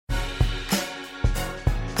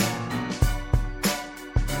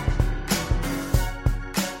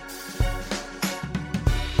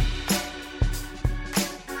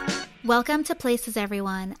Welcome to Places,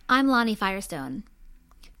 everyone. I'm Lonnie Firestone.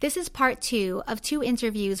 This is part 2 of 2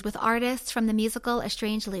 interviews with artists from the musical A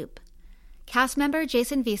Strange Loop. Cast member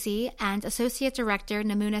Jason Vesey and Associate Director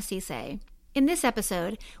Namuna Sise. In this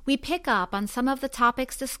episode, we pick up on some of the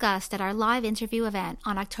topics discussed at our live interview event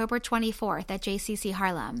on October 24th at JCC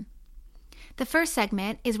Harlem. The first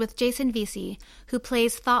segment is with Jason Vesey, who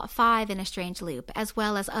plays Thought 5 in A Strange Loop, as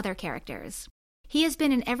well as other characters. He has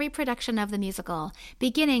been in every production of the musical,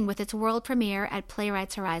 beginning with its world premiere at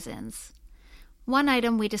Playwrights Horizons. One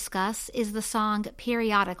item we discuss is the song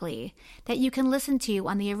Periodically, that you can listen to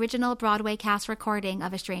on the original Broadway cast recording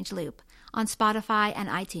of A Strange Loop, on Spotify and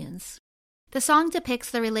iTunes. The song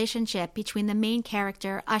depicts the relationship between the main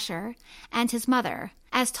character, Usher, and his mother,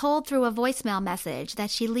 as told through a voicemail message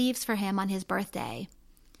that she leaves for him on his birthday.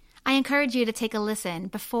 I encourage you to take a listen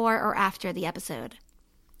before or after the episode.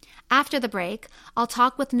 After the break, I'll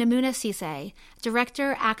talk with Namuna Sise,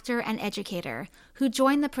 director, actor, and educator, who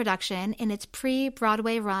joined the production in its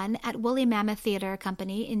pre-Broadway run at Woolly Mammoth Theatre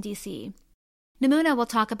Company in D.C. Namuna will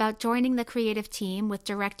talk about joining the creative team with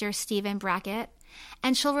director Stephen Brackett,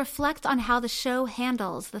 and she'll reflect on how the show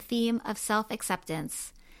handles the theme of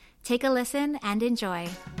self-acceptance. Take a listen and enjoy.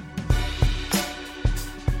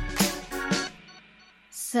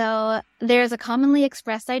 So there's a commonly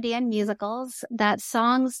expressed idea in musicals that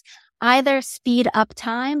songs either speed up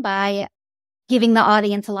time by giving the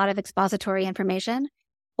audience a lot of expository information,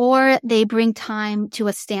 or they bring time to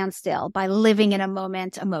a standstill by living in a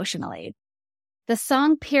moment emotionally. The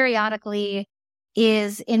song Periodically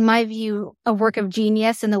is, in my view, a work of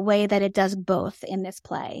genius in the way that it does both in this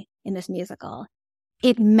play, in this musical.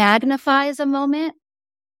 It magnifies a moment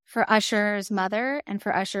for Usher's mother and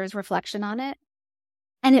for Usher's reflection on it.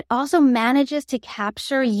 And it also manages to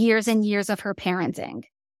capture years and years of her parenting.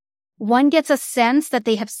 One gets a sense that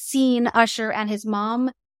they have seen Usher and his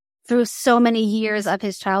mom through so many years of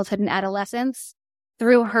his childhood and adolescence,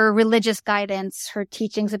 through her religious guidance, her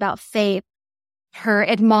teachings about faith, her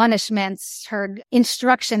admonishments, her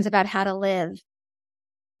instructions about how to live.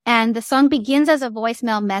 And the song begins as a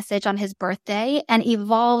voicemail message on his birthday and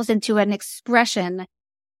evolves into an expression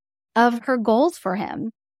of her goals for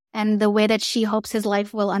him and the way that she hopes his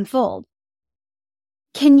life will unfold.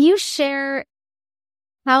 Can you share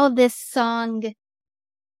how this song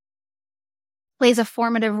plays a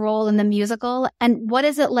formative role in the musical? And what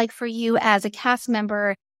is it like for you as a cast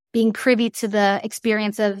member being privy to the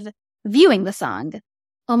experience of viewing the song,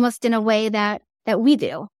 almost in a way that we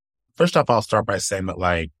do? First off, I'll start by saying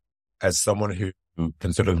that, as someone who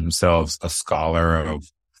considers themselves a scholar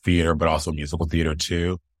of theater, but also musical theater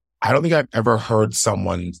too, I don't think I've ever heard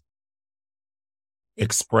someone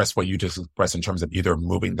express what you just expressed in terms of either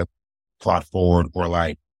moving the plot forward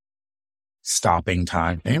or stopping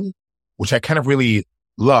time, which I kind of really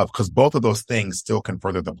love because both of those things still can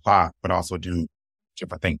further the plot, but also do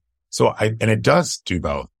different things. And it does do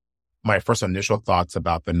both. My first initial thoughts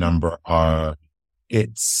about the number are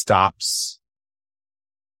it stops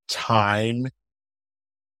time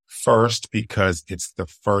first because it's the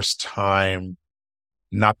first time,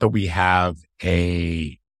 not that we have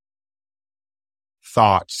a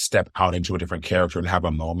thought step out into a different character and have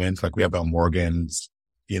a moment like we have Morgan's,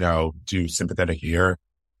 do Sympathetic Ear.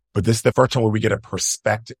 But this is the first time where we get a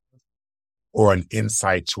perspective or an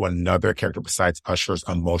insight to another character besides Usher's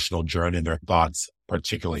emotional journey and their thoughts,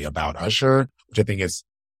 particularly about Usher, which I think is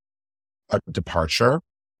a departure.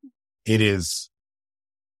 It is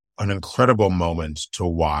an incredible moment to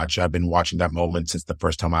watch. I've been watching that moment since the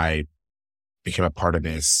first time I became a part of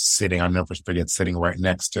this, I'll never forget sitting right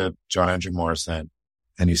next to John Andrew Morrison.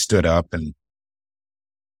 And he stood up, and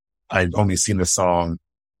I'd only seen the song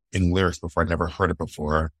in lyrics before. I'd never heard it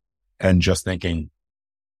before. And just thinking,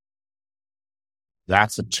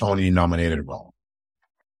 that's a Tony nominated role.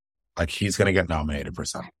 He's going to get nominated for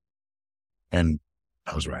something. And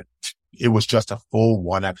I was right. It was just a full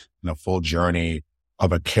one-act and a full journey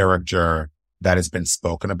of a character that has been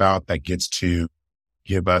spoken about that gets to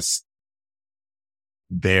give us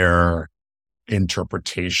their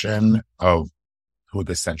interpretation of who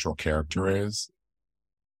the central character is.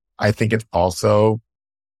 I think it also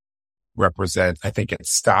it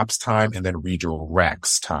stops time and then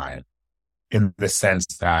redirects time in the sense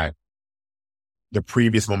that the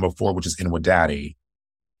previous one before, which is Inwood Daddy,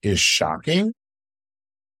 is shocking,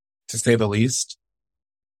 to say the least.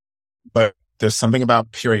 But there's something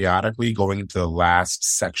about Periodically going into the last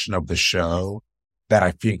section of the show that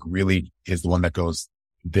I think really is the one that goes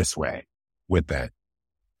this way with it.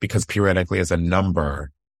 Because Periodically as a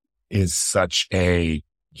number is such a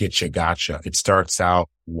getcha gotcha. It starts out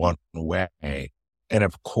one way. And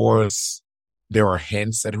of course, there are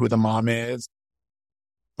hints at who the mom is.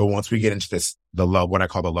 But once we get into what I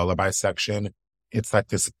call the lullaby section, it's like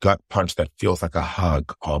this gut punch that feels like a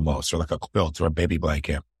hug almost, or like a quilt or a baby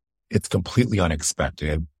blanket. It's completely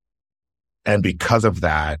unexpected. And because of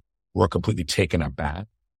that, we're completely taken aback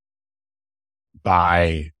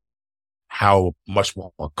by how much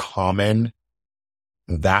more common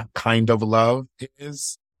that kind of love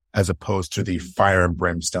is, as opposed to the fire and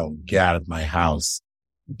brimstone, get out of my house,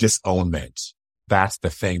 disownment. That's the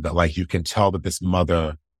thing that, like, you can tell that this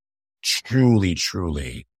mother truly,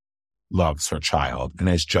 truly loves her child and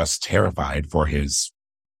is just terrified for his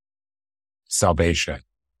salvation.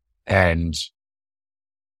 And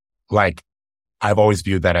like, I've always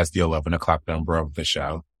viewed that as the 11 o'clock number of the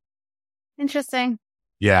show. Interesting.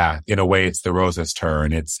 Yeah. In a way, it's the Rosa's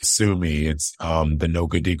turn. It's sue me. It's the no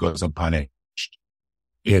good deed goes unpunished.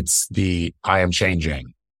 It's the I am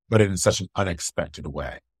changing, but in such an unexpected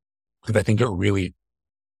way. Because I think it really,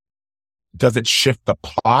 does it shift the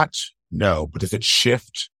plot? No. But does it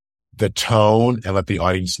shift the tone and let the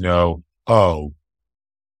audience know, oh,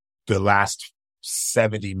 the last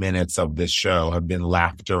 70 minutes of this show have been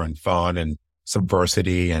laughter and fun and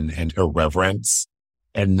subversity and irreverence.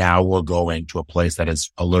 And now we're going to a place that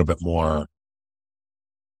is a little bit more,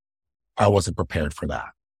 I wasn't prepared for that.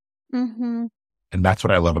 Mm-hmm. And that's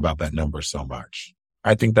what I love about that number so much.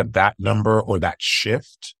 I think that number or that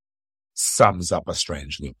shift sums up A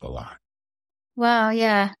Strange Loop a lot. Wow,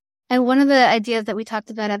 yeah. And one of the ideas that we talked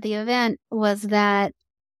about at the event was that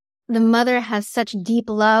the mother has such deep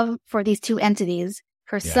love for these two entities,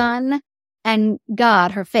 her son and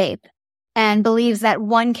God, her faith, and believes that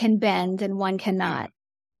one can bend and one cannot.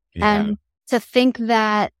 Yeah. And to think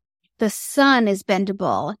that the son is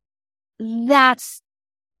bendable, that's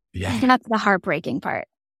the heartbreaking part.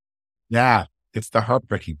 Yeah, it's the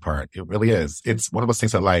heartbreaking part. It really is. It's one of those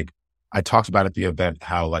things that, like, I talked about at the event,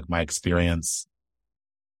 how, like, my experience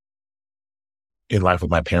in life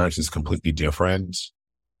with my parents is completely different.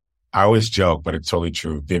 I always joke, but it's totally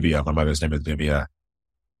true. Vivia, my mother's name is Vivia.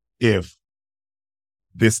 If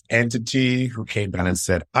this entity who came down and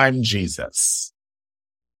said, I'm Jesus,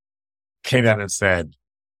 came down and said,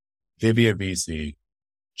 Vivia Vesey,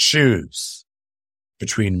 choose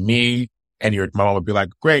between me and your mom, would be like,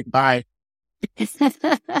 great, bye.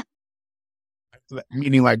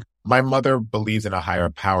 Meaning, like, my mother believes in a higher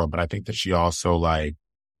power, but I think that she also, like,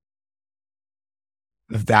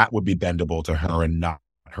 that would be bendable to her and not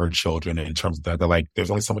her children, in terms of that, like, there's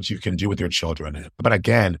only so much you can do with your children. But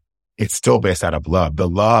again, it's still based out of love. The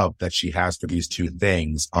love that she has for these two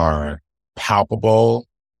things are palpable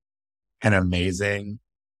and amazing,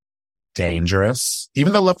 dangerous.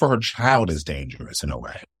 Even the love for her child is dangerous in a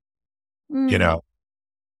way, you know,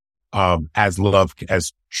 as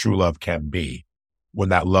true love can be, when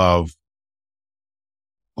that love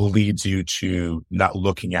leads you to not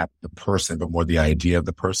looking at the person, but more the idea of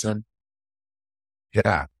the person.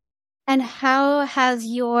 Yeah. And how has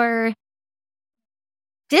your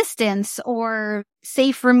distance or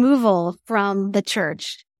safe removal from the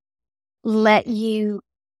church let you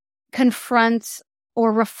confront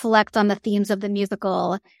or reflect on the themes of the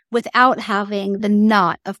musical without having the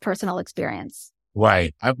knot of personal experience?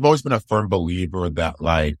 Right. I've always been a firm believer that,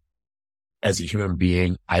 like, as a human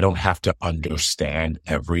being, I don't have to understand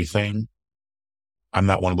everything. I'm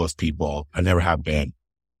not one of those people. I never have been.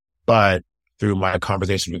 But through my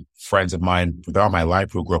conversation with friends of mine throughout my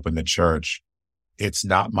life who grew up in the church, it's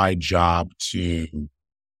not my job to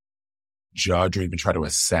judge or even try to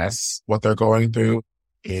assess what they're going through.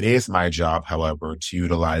 It is my job, however, to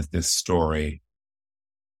utilize this story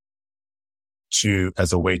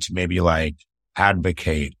as a way to maybe, like,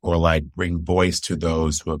 advocate or, like, bring voice to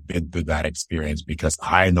those who have been through that experience, because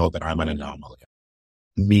I know that I'm an anomaly.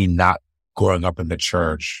 Me not growing up in the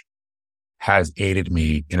church has aided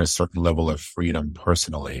me in a certain level of freedom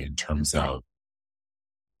personally, in terms of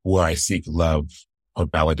where I seek love or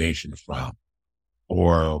validation from,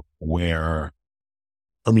 or where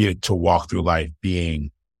for me to walk through life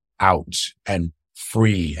being out and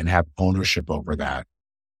free and have ownership over that,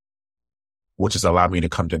 which has allowed me to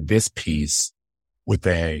come to this piece with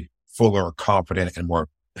a fuller, confident, and more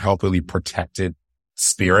healthily protected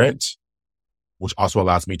spirit, which also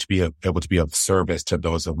allows me to be able to be of service to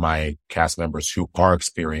those of my cast members who are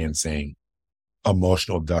experiencing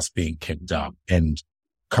emotional dust being kicked up and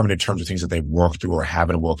coming to terms with things that they've worked through or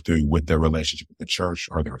haven't worked through with their relationship with the church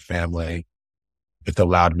or their family. It's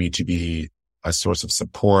allowed me to be a source of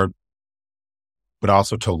support, but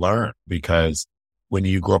also to learn, because when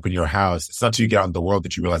you grow up in your house, it's not until you get out in the world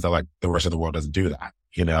that you realize that, like, the rest of the world doesn't do that,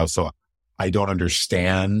 you know? So I don't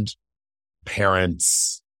understand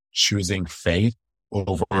parents choosing faith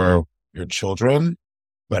over your children,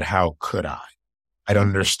 but how could I? I don't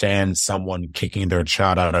understand someone kicking their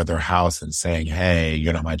child out of their house and saying, hey,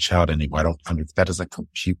 you're not my child anymore. I don't understand. That doesn't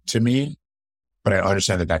compute to me, but I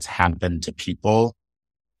understand that that's happened to people.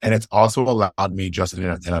 And it's also allowed me just in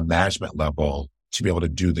a management level to be able to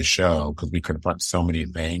do the show because we confront so many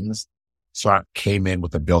things. So I came in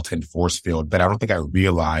with a built-in force field that I don't think I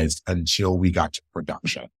realized until we got to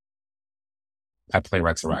production at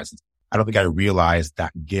Playwrights Horizons. I don't think I realized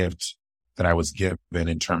that gift that I was given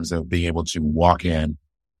in terms of being able to walk in,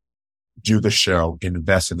 do the show,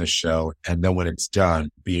 invest in the show, and then when it's done,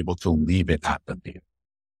 be able to leave it at the theater.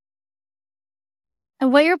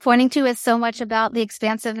 And what you're pointing to is so much about the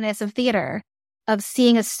expansiveness of theater, of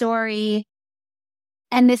seeing a story.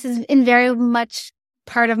 And this is in very much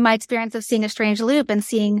part of my experience of seeing A Strange Loop and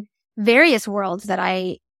seeing various worlds that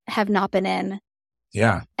I have not been in.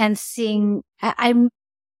 Yeah. And seeing,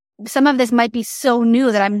 some of this might be so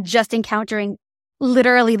new that I'm just encountering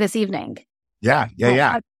literally this evening. Yeah.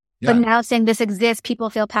 But now saying this exists, people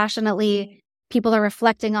feel passionately, people are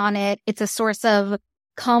reflecting on it. It's a source of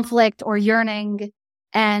conflict or yearning.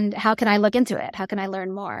 And how can I look into it? How can I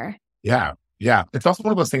learn more? Yeah. It's also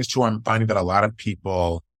one of those things too, I'm finding that a lot of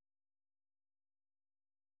people,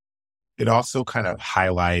 it also kind of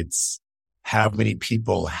highlights how many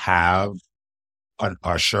people have an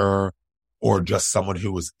usher or just someone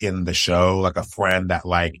who was in the show, like a friend that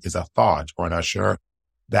like is a thought or an usher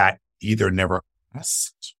that either never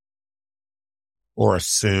asked or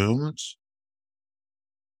assumed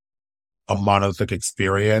a monolithic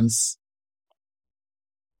experience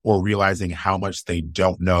or realizing how much they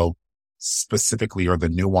don't know specifically or the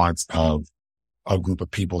nuance of a group of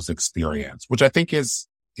people's experience, which I think is,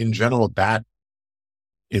 in general, that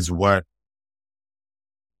is what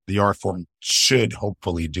the art form should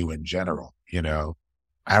hopefully do in general. You know,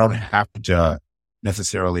 I don't have to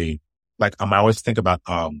necessarily like, I always think about,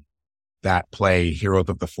 that play Heroes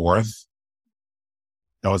of the Fourth.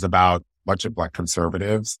 That was about a bunch of Black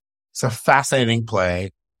conservatives. It's a fascinating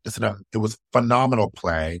play. It was a phenomenal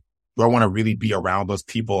play. Do I want to really be around those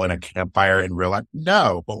people in a campfire in real life?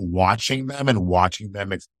 No, but watching them,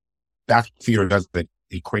 that's what theater does.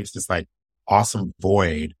 It creates this like awesome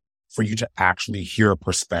void for you to actually hear a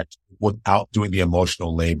perspective without doing the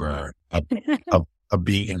emotional labor of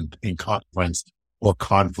being in conference or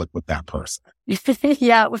conflict with that person.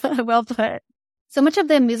 Yeah, well put. So much of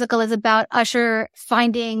the musical is about Usher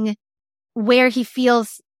finding where he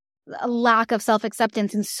feels a lack of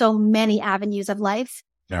self-acceptance in so many avenues of life.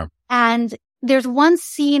 Yeah. And there's one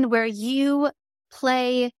scene where you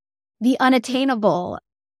play the unattainable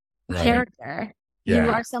character. Yeah.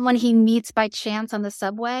 You are someone he meets by chance on the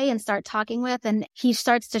subway and start talking with, and he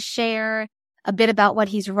starts to share a bit about what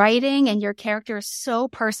he's writing, and your character is so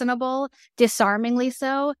personable, disarmingly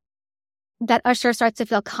so, that Usher starts to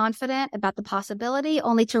feel confident about the possibility,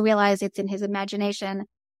 only to realize it's in his imagination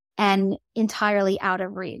and entirely out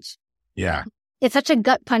of reach. Yeah. It's such a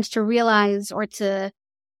gut punch to realize or to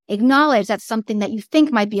acknowledge that something that you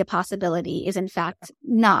think might be a possibility is in fact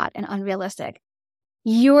not and unrealistic.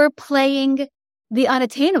 You're playing the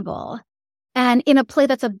unattainable, and in a play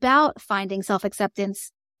that's about finding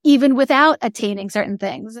self-acceptance even without attaining certain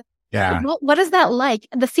things. Yeah. What is that like?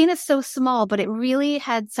 The scene is so small, but it really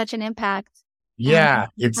had such an impact. Yeah.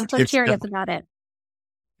 I'm so curious about it.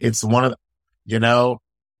 It's one of the,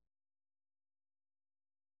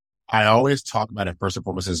 I always talk about it first and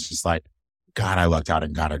foremost as just like, God, I lucked out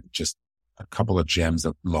and got just a couple of gems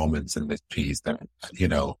of moments in this piece that,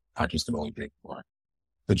 I just am only big for.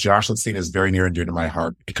 The Jocelyn scene is very near and dear to my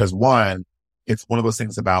heart because one, it's one of those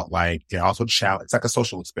things about like, it also it's like a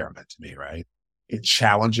social experiment to me, right? It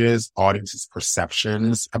challenges audiences'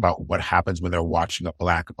 perceptions about what happens when they're watching a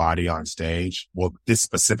Black body on stage. Well, this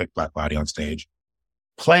specific Black body on stage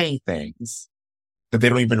playing things that they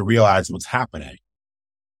don't even realize what's happening.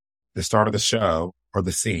 The start of the show or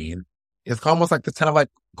the scene, it's almost like this kind of like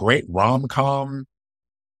great rom-com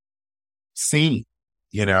scene,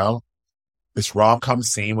 this rom-com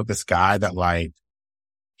scene with this guy that like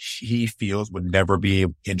he feels would never be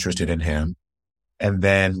interested in him. And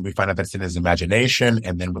then we find out that's in his imagination.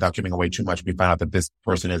 And then without giving away too much, we find out that this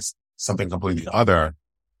person is something completely other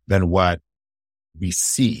than what we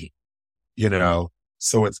see,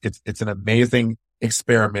 So it's an amazing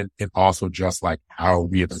experiment. And also just like how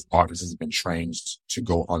we as artists have been trained to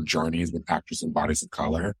go on journeys with actors and bodies of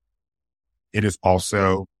color. It is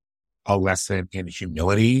also a lesson in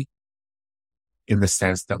humility in the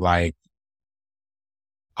sense that like,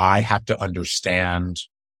 I have to understand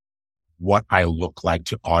what I look like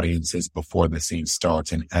to audiences before the scene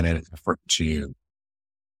starts and an effort to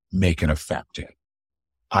make it effective.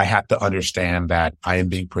 I have to understand that I am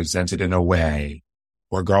being presented in a way,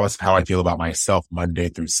 regardless of how I feel about myself Monday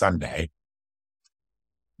through Sunday,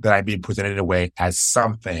 that I'm being presented in a way as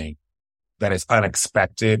something that is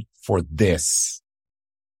unexpected for this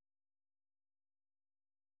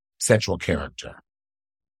central character,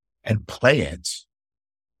 and play it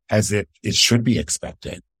as if it should be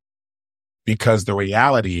expected. Because the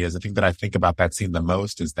reality is, the thing that I think about that scene the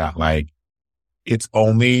most is that, like, it's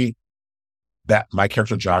only that my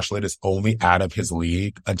character Josh Lynn is only out of his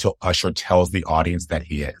league until Usher tells the audience that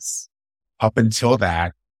he is. Up until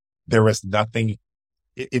that, there is nothing.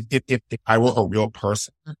 If I were a real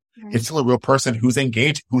person, it's still a real person who's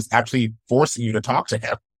engaged, who's actually forcing you to talk to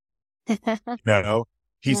him. You know,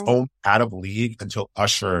 he's only out of league until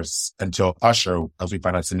Usher, as we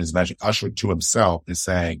find out in his magic, Usher to himself is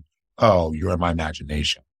saying, "Oh, you're in my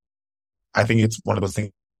imagination." I think it's one of those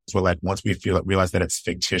things where, like, once we realize that it's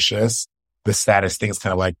fictitious, the saddest thing is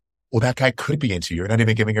kind of like, well, that guy could be into you. You're not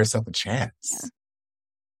even giving yourself a chance.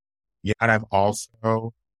 Yeah. And I've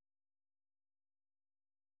also,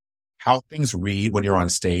 how things read when you're on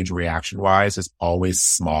stage reaction wise is always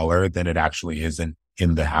smaller than it actually is in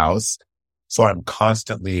the house. So I'm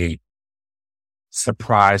constantly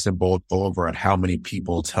surprised and bowled over at how many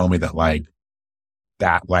people tell me that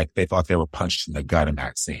they thought they were punched in the gut in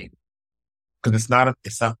that scene. Cause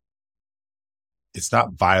it's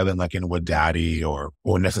not violent like in With Daddy or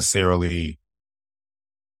necessarily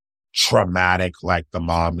traumatic like the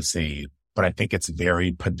mom scene, but I think it's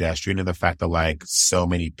very pedestrian in the fact that, like, so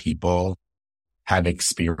many people have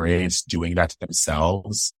experienced doing that to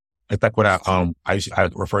themselves. It's like what I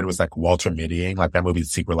refer to as like Walter Mittying, like that movie, The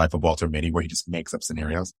Secret Life of Walter Mitty, where he just makes up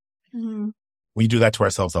scenarios. Mm-hmm. We do that to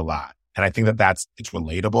ourselves a lot. And I think that it's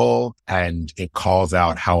relatable, and it calls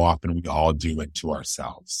out how often we all do it to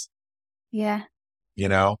ourselves. Yeah. You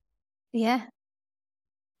know? Yeah.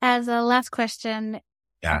 As a last question,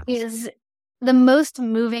 yeah, is the most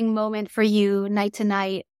moving moment for you night to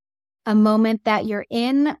night a moment that you're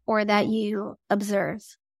in or that you observe?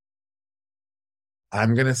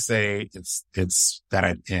 I'm going to say it's that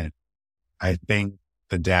I'm in. I think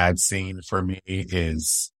the dad scene for me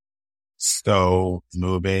is so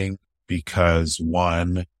moving because,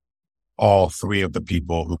 one, all three of the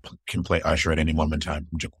people who can play Usher at any moment in time,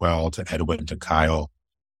 from Jaquel to Edwin to Kyle,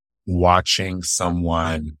 watching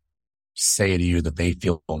someone say to you that they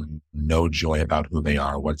feel no joy about who they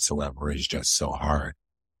are whatsoever is just so hard.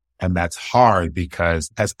 And that's hard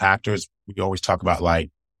because as actors, we always talk about,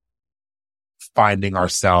 like, finding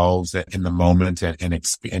ourselves in the moment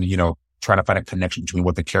and you know, trying to find a connection between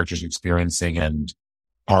what the character's experiencing and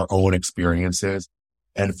our own experiences.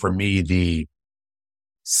 And for me, the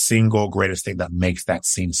single greatest thing that makes that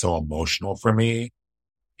scene so emotional for me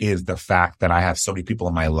is the fact that I have so many people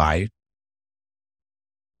in my life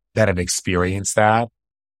that have experienced that,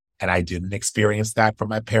 and I didn't experience that from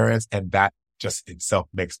my parents. And that just itself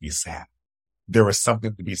makes me sad. There is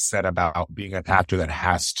something to be said about being an actor that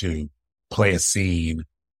has to play a scene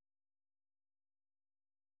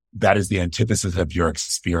that is the antithesis of your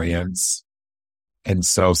experience. And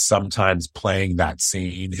so sometimes playing that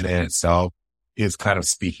scene in itself is kind of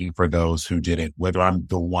speaking for those who didn't, whether I'm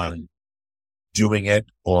the one doing it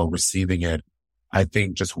or receiving it. I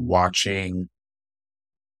think just watching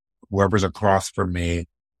whoever's across from me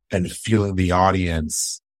and feeling the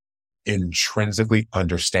audience intrinsically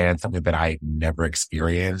understand something that I never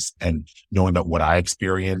experienced, and knowing that what I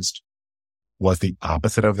experienced was the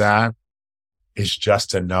opposite of that is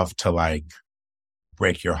just enough to, like,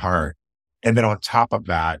 break your heart. And then on top of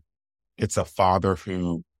that, it's a father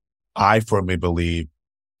who I firmly believe,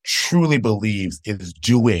 truly believes is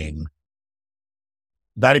doing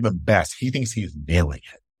not even best. He thinks he's nailing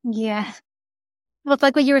it. Yeah. Well, it's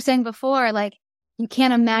like what you were saying before, like, you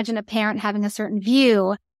can't imagine a parent having a certain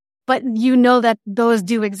view, but you know that those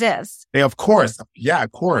do exist. Yeah, of course. Yeah,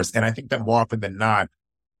 of course. And I think that more often than not,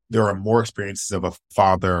 there are more experiences of a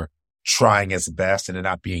father trying his best and it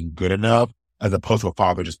not being good enough, as opposed to a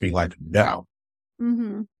father just being like, no.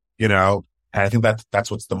 Mm-hmm. You know? And I think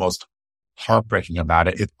that's what's the most heartbreaking about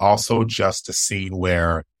it. It's also just a scene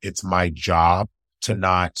where it's my job to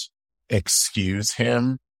not excuse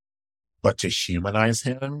him, but to humanize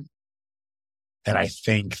him. And I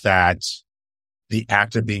think that the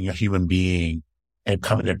act of being a human being and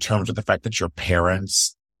coming to terms with the fact that your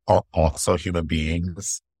parents are also human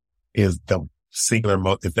beings is the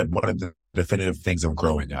singular is that one of the definitive things of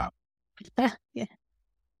growing up. Yeah.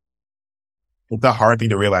 It's a hard thing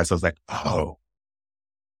to realize. I was like,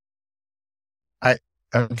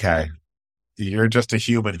 okay. You're just a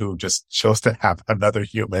human who just chose to have another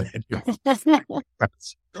human in your life.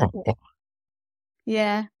 That's cool.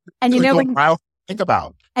 Yeah. And Really cool. I'll think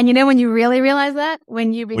about. And when you really realize that?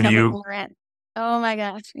 When you become a parent. Oh my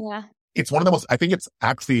gosh. Yeah. It's one of the most, I think it's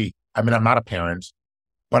actually, I mean, I'm not a parent,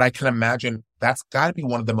 but I can imagine that's got to be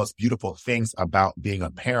one of the most beautiful things about being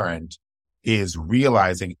a parent is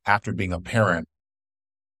realizing after being a parent,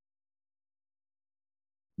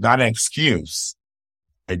 not an excuse.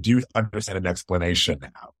 I do understand an explanation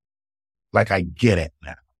now. Like I get it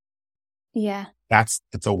now. Yeah. It's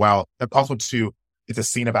a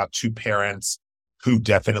scene about two parents who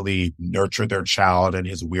definitely nurture their child and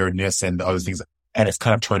his weirdness and other things. And it's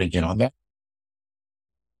kind of turning in on them.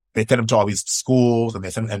 They send him to all these schools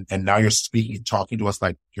and now you're talking to us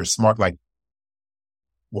like you're smart, like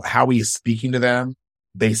how he is speaking to them.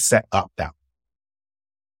 They set up that,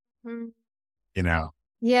 you know?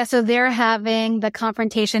 Yeah. So they're having the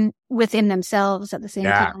confrontation within themselves at the same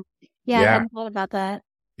time. Yeah. I hadn't thought about that.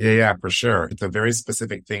 Yeah, for sure. It's a very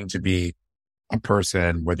specific thing to be a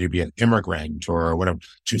person, whether you be an immigrant or whatever,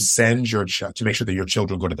 to send to make sure that your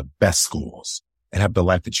children go to the best schools and have the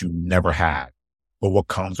life that you never had. But what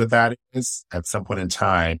comes with that is at some point in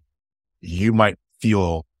time, you might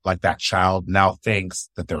feel like that child now thinks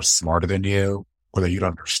that they're smarter than you or that you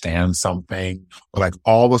don't understand something or like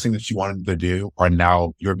all those things that you wanted to do are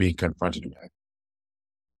now you're being confronted with,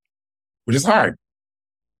 which is hard.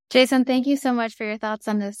 Jason, thank you so much for your thoughts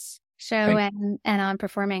on this show and on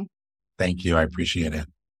performing. Thank you. I appreciate it.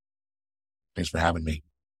 Thanks for having me.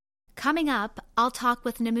 Coming up, I'll talk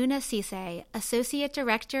with Namuna Sise, Associate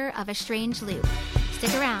Director of A Strange Loop.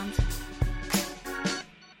 Stick around.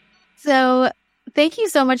 So, thank you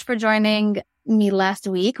so much for joining me last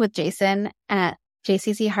week with Jason at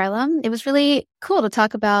JCC Harlem. It was really cool to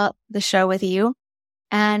talk about the show with you.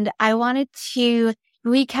 And I wanted to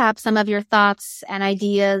recap some of your thoughts and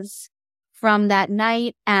ideas from that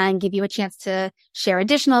night and give you a chance to share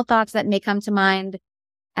additional thoughts that may come to mind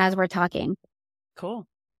as we're talking. Cool.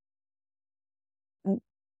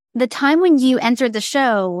 The time when you entered the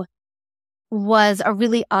show was a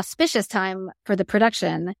really auspicious time for the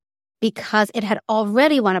production because it had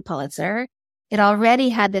already won a Pulitzer. It already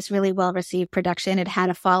had this really well-received production. It had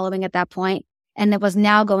a following at that point, and it was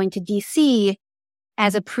now going to DC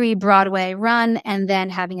as a pre-Broadway run and then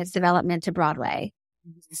having its development to Broadway.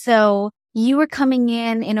 So you were coming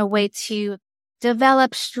in a way to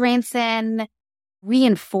develop, strengthen,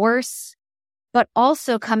 reinforce, but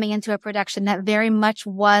also coming into a production that very much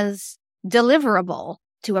was deliverable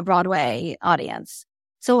to a Broadway audience.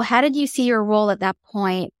 So how did you see your role at that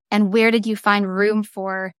point, and where did you find room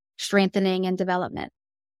for strengthening and development?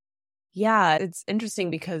 Yeah, it's interesting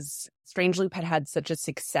because Strange Loop had such a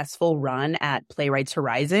successful run at Playwrights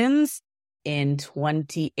Horizons in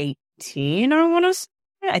 2018, I want to say.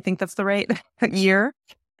 I think that's the right year.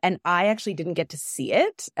 And I actually didn't get to see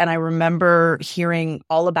it. And I remember hearing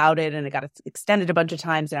all about it, and it got extended a bunch of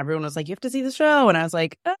times, and everyone was like, you have to see the show. And I was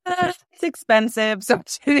like, it's expensive, so I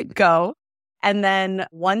didn't go. And then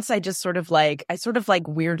once I sort of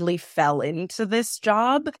weirdly fell into this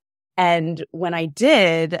job. And when I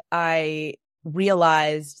did, I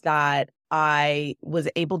realized that I was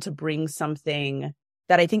able to bring something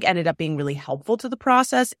that I think ended up being really helpful to the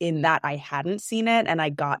process in that I hadn't seen it, and I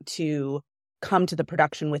got to come to the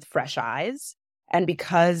production with fresh eyes. And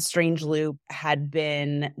because Strange Loop had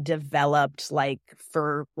been developed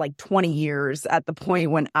for 20 years at the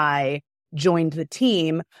point when I joined the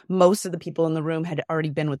team, most of the people in the room had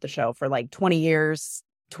already been with the show for 20 years,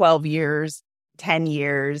 12 years, 10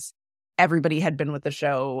 years. Everybody had been with the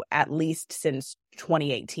show at least since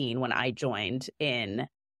 2018 when I joined in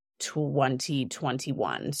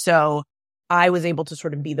 2021. So I was able to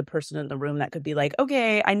sort of be the person in the room that could be like,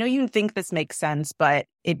 okay, I know you think this makes sense, but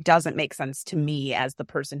it doesn't make sense to me as the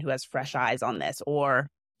person who has fresh eyes on this. Or,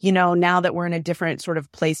 now that we're in a different sort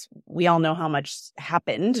of place, we all know how much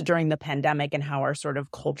happened during the pandemic and how our sort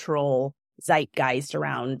of cultural zeitgeist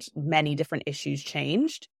around many different issues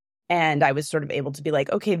changed. And I was sort of able to be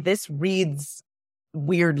like, okay, this reads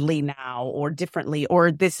weirdly now or differently,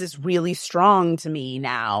 or this is really strong to me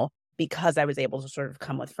now because I was able to sort of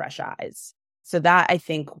come with fresh eyes. So that, I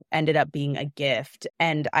think, ended up being a gift.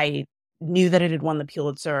 And I knew that it had won the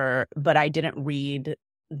Pulitzer, but I didn't read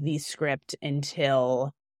the script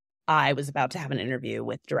until I was about to have an interview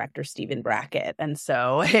with director Stephen Brackett. And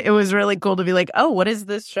so it was really cool to be like, oh, what is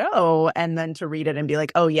this show? And then to read it and be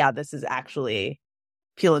like, oh, yeah, this is actually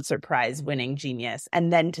Pulitzer Prize winning genius.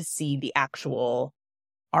 And then to see the actual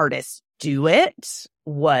artist do it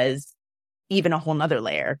was even a whole nother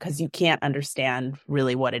layer because you can't understand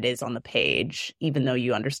really what it is on the page, even though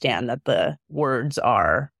you understand that the words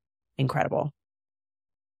are incredible.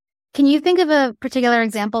 Can you think of a particular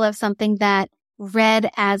example of something that read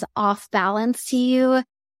as off balance to you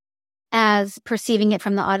as perceiving it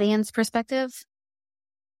from the audience perspective?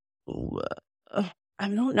 I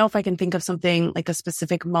don't know if I can think of something like a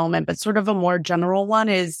specific moment, but sort of a more general one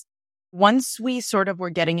is once we sort of were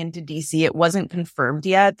getting into DC, it wasn't confirmed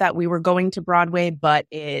yet that we were going to Broadway, but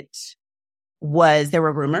there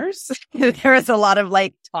were rumors. There was a lot of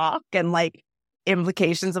like talk and like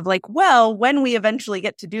implications of like, well, when we eventually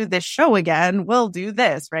get to do this show again, we'll do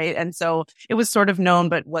this, right? And so it was sort of known,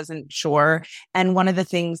 but wasn't sure. And one of the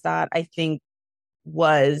things that I think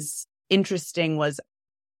was interesting was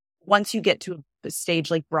once you get to a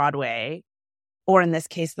stage like Broadway, or in this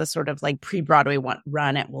case, the sort of like pre-Broadway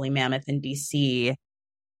run at Woolly Mammoth in DC,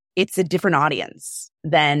 it's a different audience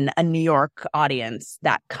than a New York audience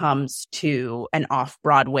that comes to an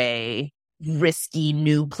off-Broadway, risky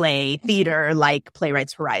new play theater like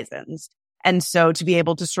Playwrights Horizons. And so to be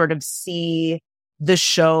able to sort of see the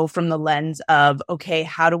show from the lens of, okay,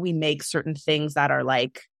 how do we make certain things that are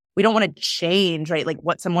like, we don't want to change, right? Like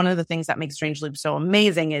one of the things that makes Strange Loop so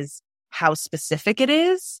amazing is how specific it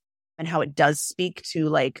is and how it does speak to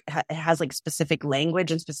like, it has like specific language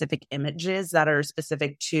and specific images that are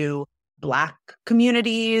specific to Black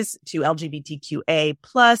communities, to LGBTQA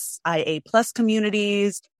plus, IA plus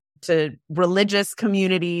communities, to religious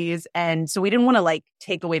communities. And so we didn't want to like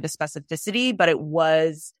take away the specificity, but it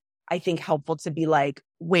was, I think, helpful to be like,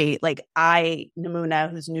 wait, like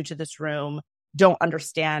Namuna, who's new to this room, don't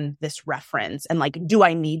understand this reference. And like, do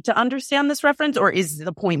I need to understand this reference? Or is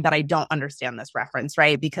the point that I don't understand this reference,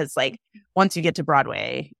 right? Because like, once you get to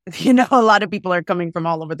Broadway, a lot of people are coming from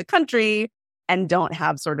all over the country and don't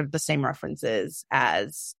have sort of the same references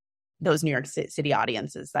as those New York City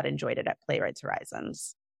audiences that enjoyed it at Playwrights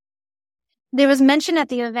Horizons. There was mention at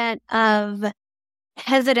the event of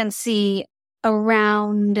hesitancy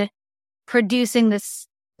around producing this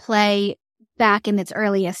play back in its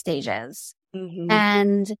earliest stages. Mm-hmm.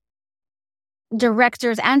 And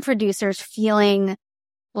directors and producers feeling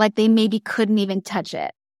like they maybe couldn't even touch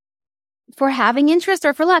it for having interest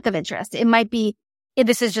or for lack of interest. It might be,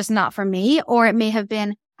 this is just not for me, or it may have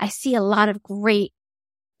been, I see a lot of great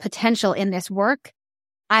potential in this work.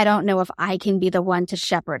 I don't know if I can be the one to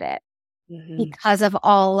shepherd it because of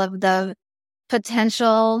all of the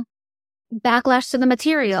potential backlash to the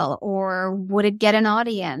material, or would it get an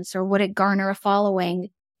audience, or would it garner a following,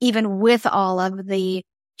 even with all of the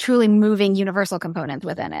truly moving universal components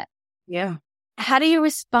within it. Yeah. How do you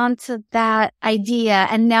respond to that idea?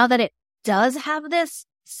 And now that it does have this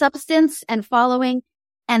substance and following,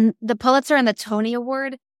 and the Pulitzer and the Tony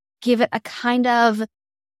Award give it a kind of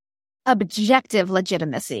objective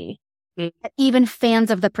legitimacy. Even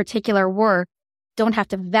fans of the particular work don't have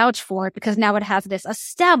to vouch for it because now it has this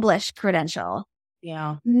established credential.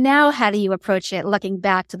 Yeah. Now, how do you approach it looking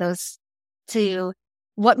back to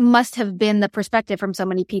what must have been the perspective from so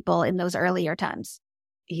many people in those earlier times?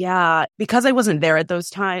 Yeah, because I wasn't there at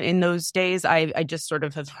in those days, I just sort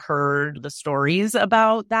of have heard the stories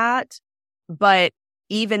about that. But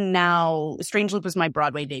even now, Strange Loop was my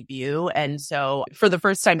Broadway debut. And so for the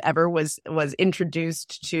first time ever was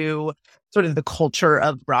introduced to sort of the culture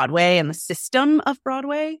of Broadway and the system of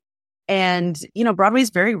Broadway. And, Broadway is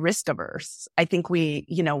very risk averse. I think we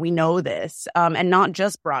know this, and not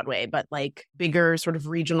just Broadway, but like bigger sort of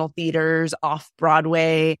regional theaters off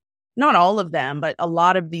Broadway, not all of them, but a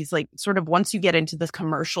lot of these, like sort of once you get into the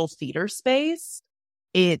commercial theater space,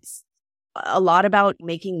 it's a lot about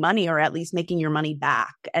making money, or at least making your money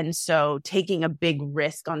back. And so taking a big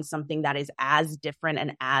risk on something that is as different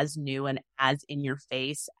and as new and as in your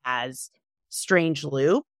face as Strange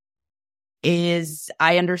Loop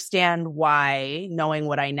I understand why, knowing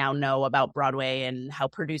what I now know about Broadway and how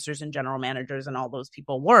producers and general managers and all those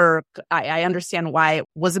people work, I understand why it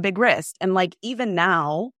was a big risk. And like, even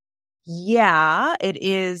now, yeah, it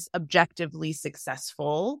is objectively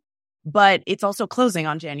successful, but it's also closing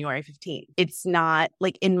on January 15th. It's not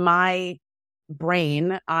like, in my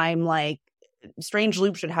brain, I'm like, Strange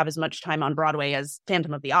Loop should have as much time on Broadway as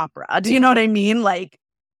Phantom of the Opera. Do you know what I mean? Like,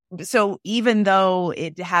 so even though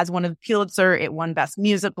it has won a Pulitzer, it won Best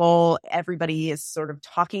Musical, everybody is sort of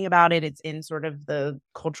talking about it. It's in sort of the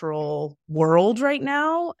cultural world right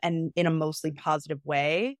now, and in a mostly positive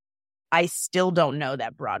way. I still don't know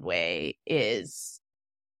that Broadway is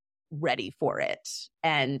ready for it.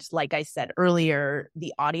 And like I said earlier,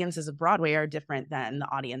 the audiences of Broadway are different than the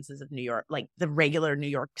audiences of New York, like the regular New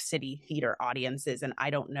York City theater audiences. And I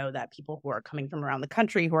don't know that people who are coming from around the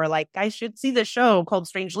country who are like, I should see this show called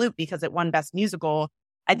Strange Loop because it won Best Musical.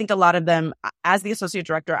 I think a lot of them, as the associate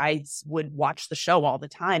director, I would watch the show all the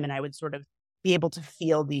time and I would sort of be able to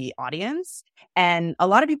feel the audience. And a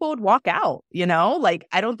lot of people would walk out, like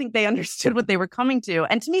I don't think they understood what they were coming to.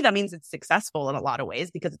 And to me, that means it's successful in a lot of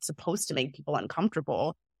ways because it's supposed to make people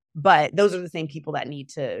uncomfortable. But those are the same people that need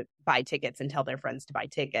to buy tickets and tell their friends to buy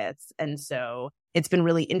tickets. And so it's been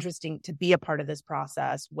really interesting to be a part of this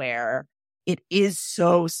process where it is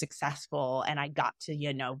so successful. And I got to,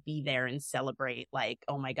 be there and celebrate like,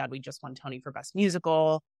 oh my God, we just won Tony for Best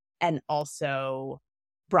Musical. And also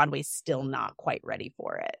Broadway's still not quite ready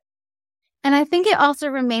for it. And I think it also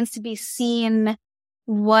remains to be seen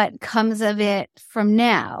what comes of it from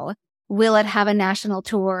now. Will it have a national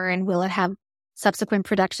tour and will it have subsequent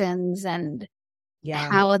productions and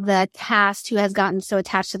how the cast who has gotten so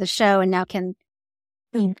attached to the show and now can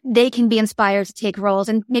be inspired to take roles,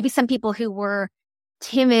 and maybe some people who were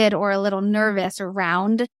timid or a little nervous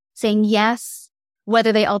around saying yes,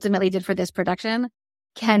 whether they ultimately did for this production,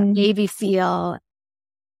 can maybe feel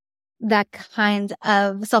that kind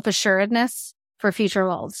of self-assuredness for future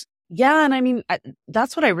roles. Yeah. And I mean,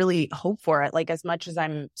 that's what I really hope for. Like, as much as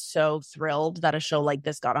I'm so thrilled that a show like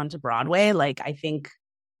this got onto Broadway, like, I think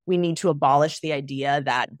we need to abolish the idea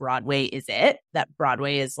that Broadway is it, that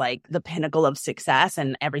Broadway is like the pinnacle of success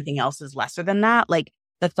and everything else is lesser than that. Like,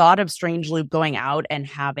 the thought of Strange Loop going out and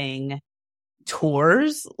having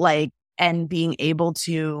tours, like, and being able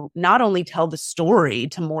to not only tell the story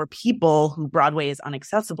to more people who Broadway is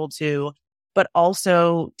inaccessible to, but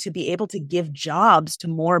also to be able to give jobs to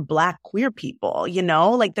more Black queer people,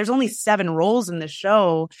 like there's only 7 roles in the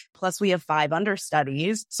show, plus we have 5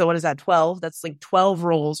 understudies. So what is that, 12? That's like 12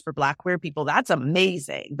 roles for Black queer people. That's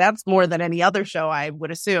amazing. That's more than any other show, I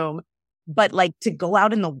would assume. But like to go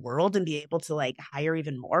out in the world and be able to like hire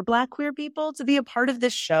even more Black queer people to be a part of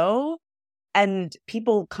this show. And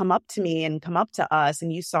people come up to me and come up to us,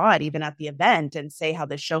 and you saw it even at the event, and say how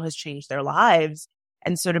this show has changed their lives.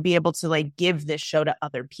 And so to be able to like give this show to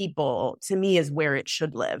other people, to me, is where it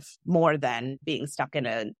should live, more than being stuck in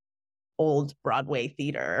an old Broadway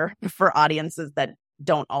theater for audiences that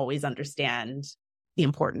don't always understand the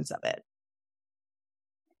importance of it.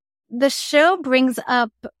 The show brings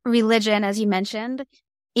up religion, as you mentioned,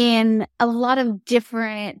 in a lot of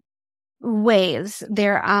different ways.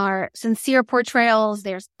 There are sincere portrayals,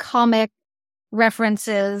 there's comic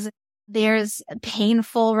references, there's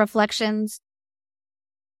painful reflections.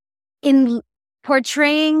 In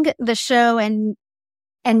portraying the show and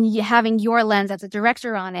having your lens as a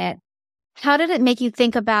director on it, how did it make you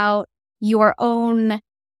think about your own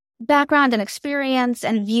background and experience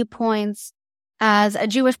and viewpoints as a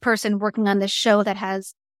Jewish person working on this show that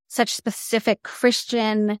has such specific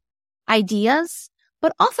Christian ideas,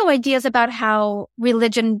 but also ideas about how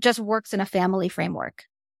religion just works in a family framework?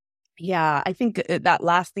 Yeah, I think that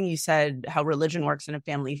last thing you said, how religion works in a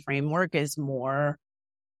family framework, is more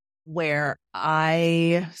where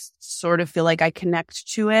I sort of feel like I connect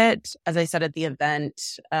to it. As I said at the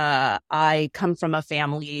event, I come from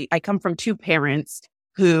 2 parents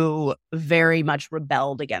who very much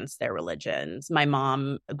rebelled against their religions. My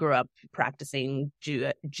mom grew up practicing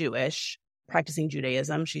practicing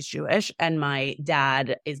Judaism. She's Jewish. And my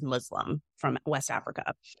dad is Muslim from West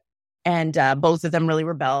Africa. And both of them really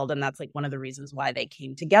rebelled. And that's like one of the reasons why they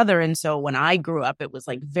came together. And so when I grew up, it was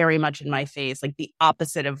like very much in my face, like the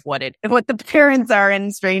opposite of what the parents are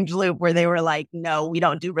in Strange Loop, where they were like, no, we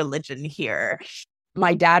don't do religion here.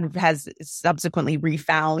 My dad has subsequently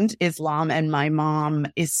refound Islam, and my mom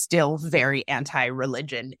is still very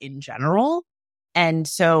anti-religion in general. And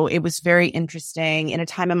so it was very interesting in a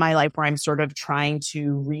time in my life where I'm sort of trying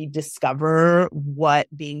to rediscover what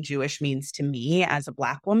being Jewish means to me as a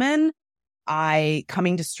Black woman.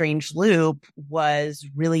 Coming to Strange Loop was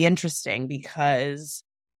really interesting because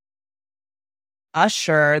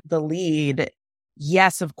Usher, the lead,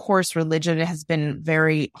 yes, of course, religion has been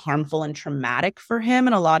very harmful and traumatic for him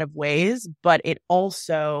in a lot of ways, but it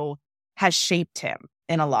also has shaped him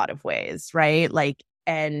in a lot of ways, right? Like,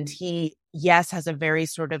 and he, yes, has a very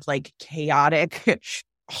sort of like chaotic,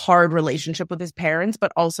 hard relationship with his parents,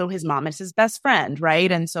 but also his mom is his best friend,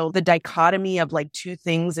 right? And so the dichotomy of like 2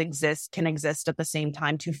 things can exist at the same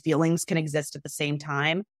time, 2 feelings can exist at the same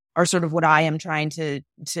time, are sort of what I am trying to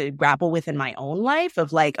grapple with in my own life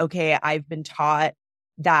of like, okay, I've been taught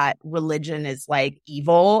that religion is like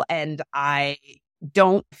evil, and I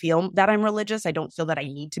don't feel that I'm religious. I don't feel that I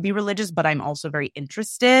need to be religious, but I'm also very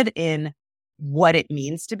interested in what it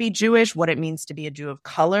means to be Jewish, what it means to be a Jew of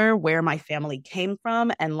color, where my family came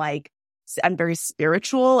from. And like, I'm very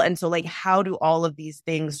spiritual. And so like, how do all of these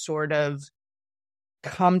things sort of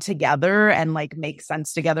come together and like make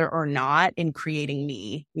sense together or not in creating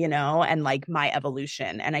me, and like my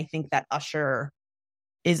evolution. And I think that Usher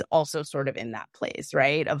is also sort of in that place,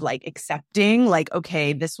 right? Of like accepting, like,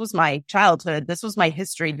 okay, this was my childhood. This was my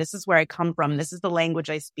history. This is where I come from. This is the language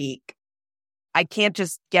I speak. I can't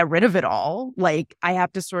just get rid of it all. Like, I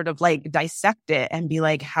have to sort of like dissect it and be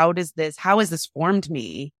like, how has this formed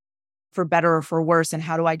me for better or for worse? And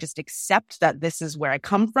how do I just accept that this is where I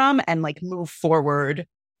come from and like move forward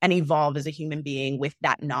and evolve as a human being with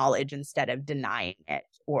that knowledge instead of denying it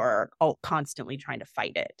or constantly trying to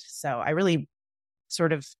fight it. So I really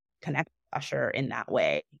sort of connect Usher in that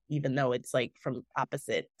way, even though it's like from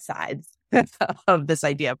opposite sides of this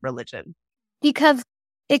idea of religion. Because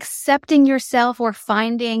accepting yourself or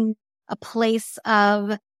finding a place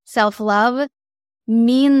of self-love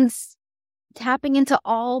means tapping into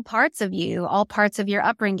all parts of you, all parts of your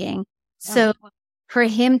upbringing. Yeah. So for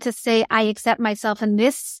him to say, I accept myself in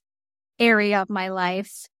this area of my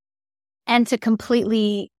life, and to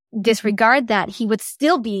completely disregard that, he would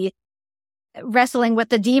still be wrestling with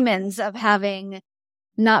the demons of having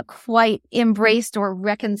not quite embraced or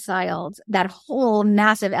reconciled that whole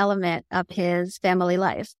massive element of his family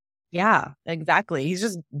life. Yeah, exactly. He's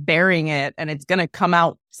just burying it and it's going to come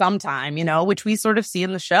out sometime, which we sort of see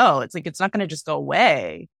in the show. It's like, it's not going to just go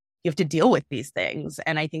away. You have to deal with these things.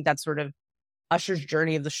 And I think that's sort of Usher's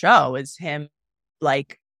journey of the show, is him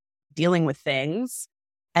like dealing with things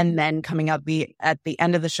and then coming out at the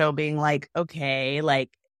end of the show being like, okay, like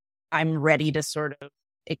I'm ready to sort of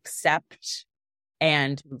accept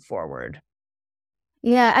and move forward.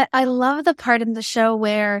 Yeah, I love the part in the show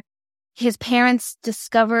where his parents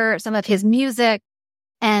discover some of his music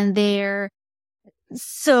and they're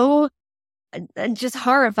so just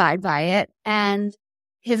horrified by it. And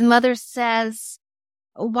his mother says,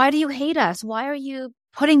 why do you hate us? Why are you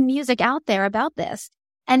putting music out there about this?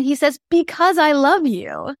 And he says, because I love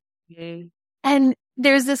you. Mm-hmm. And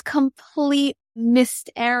there's this complete missed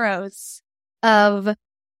arrows of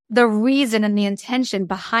the reason and the intention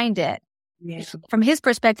behind it. Yeah. From his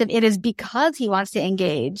perspective, it is because he wants to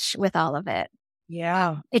engage with all of it.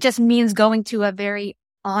 Yeah. It just means going to a very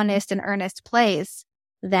honest and earnest place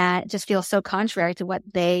that just feels so contrary to what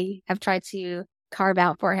they have tried to carve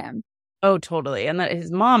out for him. Oh, totally. And that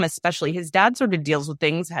his mom, especially, his dad sort of deals with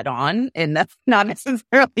things head on, and that's not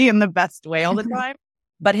necessarily in the best way all the time.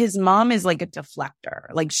 But his mom is like a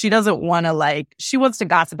deflector. Like, she doesn't want to she wants to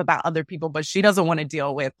gossip about other people, but she doesn't want to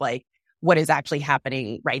deal with like what is actually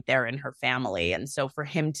happening right there in her family. And so for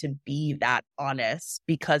him to be that honest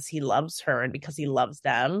because he loves her and because he loves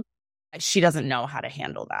them, she doesn't know how to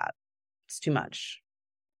handle that. It's too much.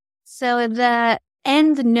 So the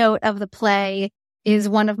end note of the play is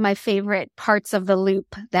one of my favorite parts of the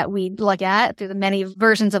loop that we look at through the many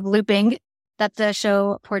versions of looping that the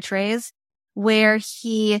show portrays, where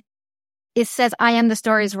it says, I am the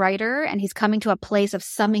story's writer, and he's coming to a place of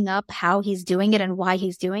summing up how he's doing it and why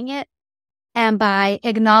he's doing it. And by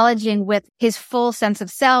acknowledging with his full sense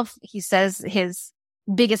of self, he says his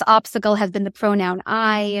biggest obstacle has been the pronoun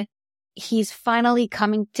I. He's finally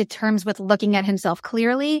coming to terms with looking at himself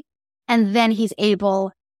clearly, and then he's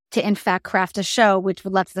able to, in fact, craft a show which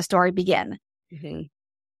lets the story begin. Mm-hmm.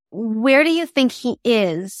 Where do you think he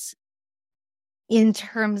is in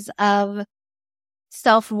terms of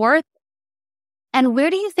self-worth? And where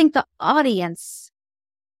do you think the audience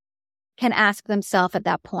can ask themselves at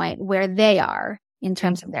that point where they are in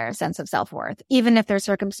terms of their sense of self-worth, even if their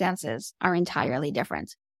circumstances are entirely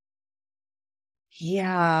different?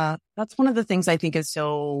 Yeah, that's one of the things I think is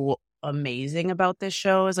so amazing about this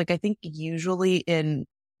show is like, I think usually in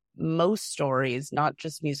most stories, not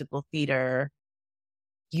just musical theater,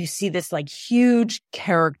 you see this like huge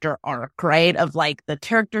character arc, right? Of like the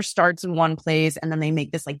character starts in one place and then they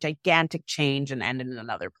make this like gigantic change and end in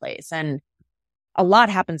another place. And a lot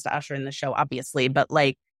happens to Usher in the show, obviously, but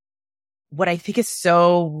like what I think is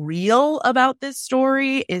so real about this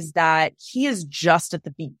story is that he is just at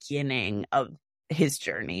the beginning of his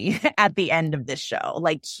journey at the end of this show.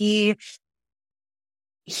 Like he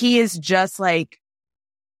is just like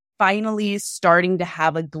finally starting to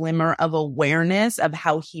have a glimmer of awareness of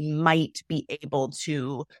how he might be able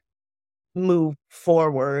to move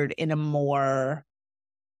forward in a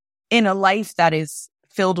life that is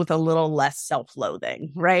filled with a little less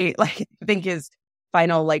self-loathing, right? Like, I think his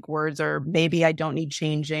final like words are, maybe I don't need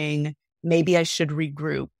changing. Maybe I should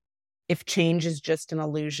regroup. if change is just an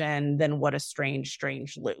illusion, then what a strange,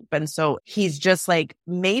 strange loop. And so he's just like,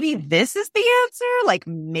 maybe this is the answer. Like,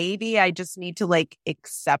 maybe I just need to like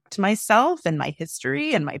accept myself and my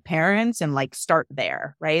history and my parents and like start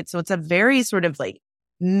there. Right. So it's a very sort of like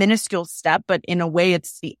minuscule step, but in a way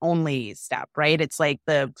it's the only step, right? It's like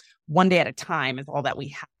the one day at a time is all that we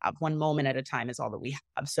have. One moment at a time is all that we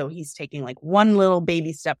have. So he's taking like one little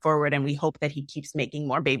baby step forward, and we hope that he keeps making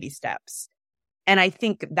more baby steps. And I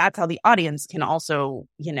think that's how the audience can also,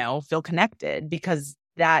 you know, feel connected, because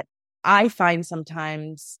that I find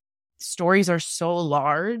sometimes stories are so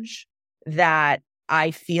large that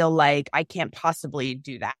I feel like I can't possibly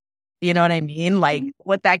do that. You know what I mean? Like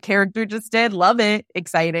what that character just did, love it,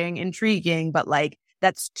 exciting, intriguing, but like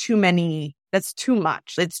that's too many, that's too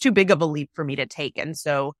much. It's too big of a leap for me to take. And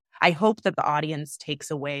so I hope that the audience takes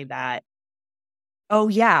away that, oh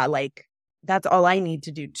yeah, like that's all I need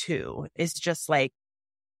to do too, is just like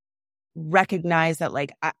recognize that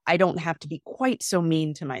like I don't have to be quite so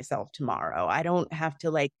mean to myself tomorrow. I don't have to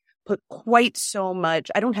like put quite so much,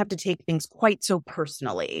 I don't have to take things quite so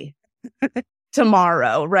personally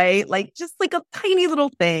tomorrow, right? Like just like a tiny little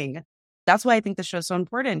thing. That's why I think the show's so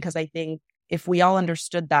important, because I think if we all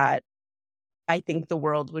understood that, I think the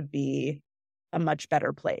world would be a much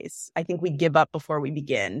better place. I think we give up before we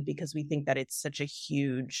begin because we think that it's such a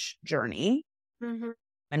huge journey. Mm-hmm.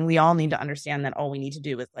 And we all need to understand that all we need to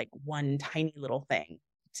do is like one tiny little thing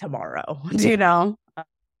tomorrow, you know?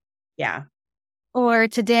 Yeah. Or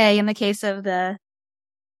today, in the case of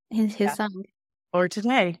his song. Or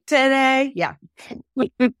today. Today. Yeah.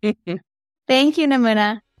 Thank you,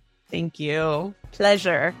 Namunna. Thank you.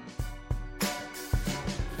 Pleasure.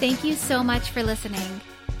 Thank you so much for listening.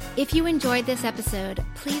 If you enjoyed this episode,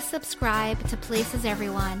 please subscribe to Places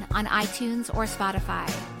Everyone on iTunes or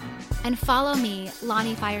Spotify. And follow me,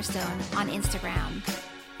 Lonnie Firestone, on Instagram.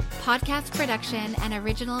 Podcast production and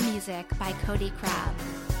original music by Cody Crabb.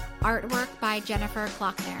 Artwork by Jennifer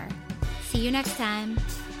Klockner. See you next time.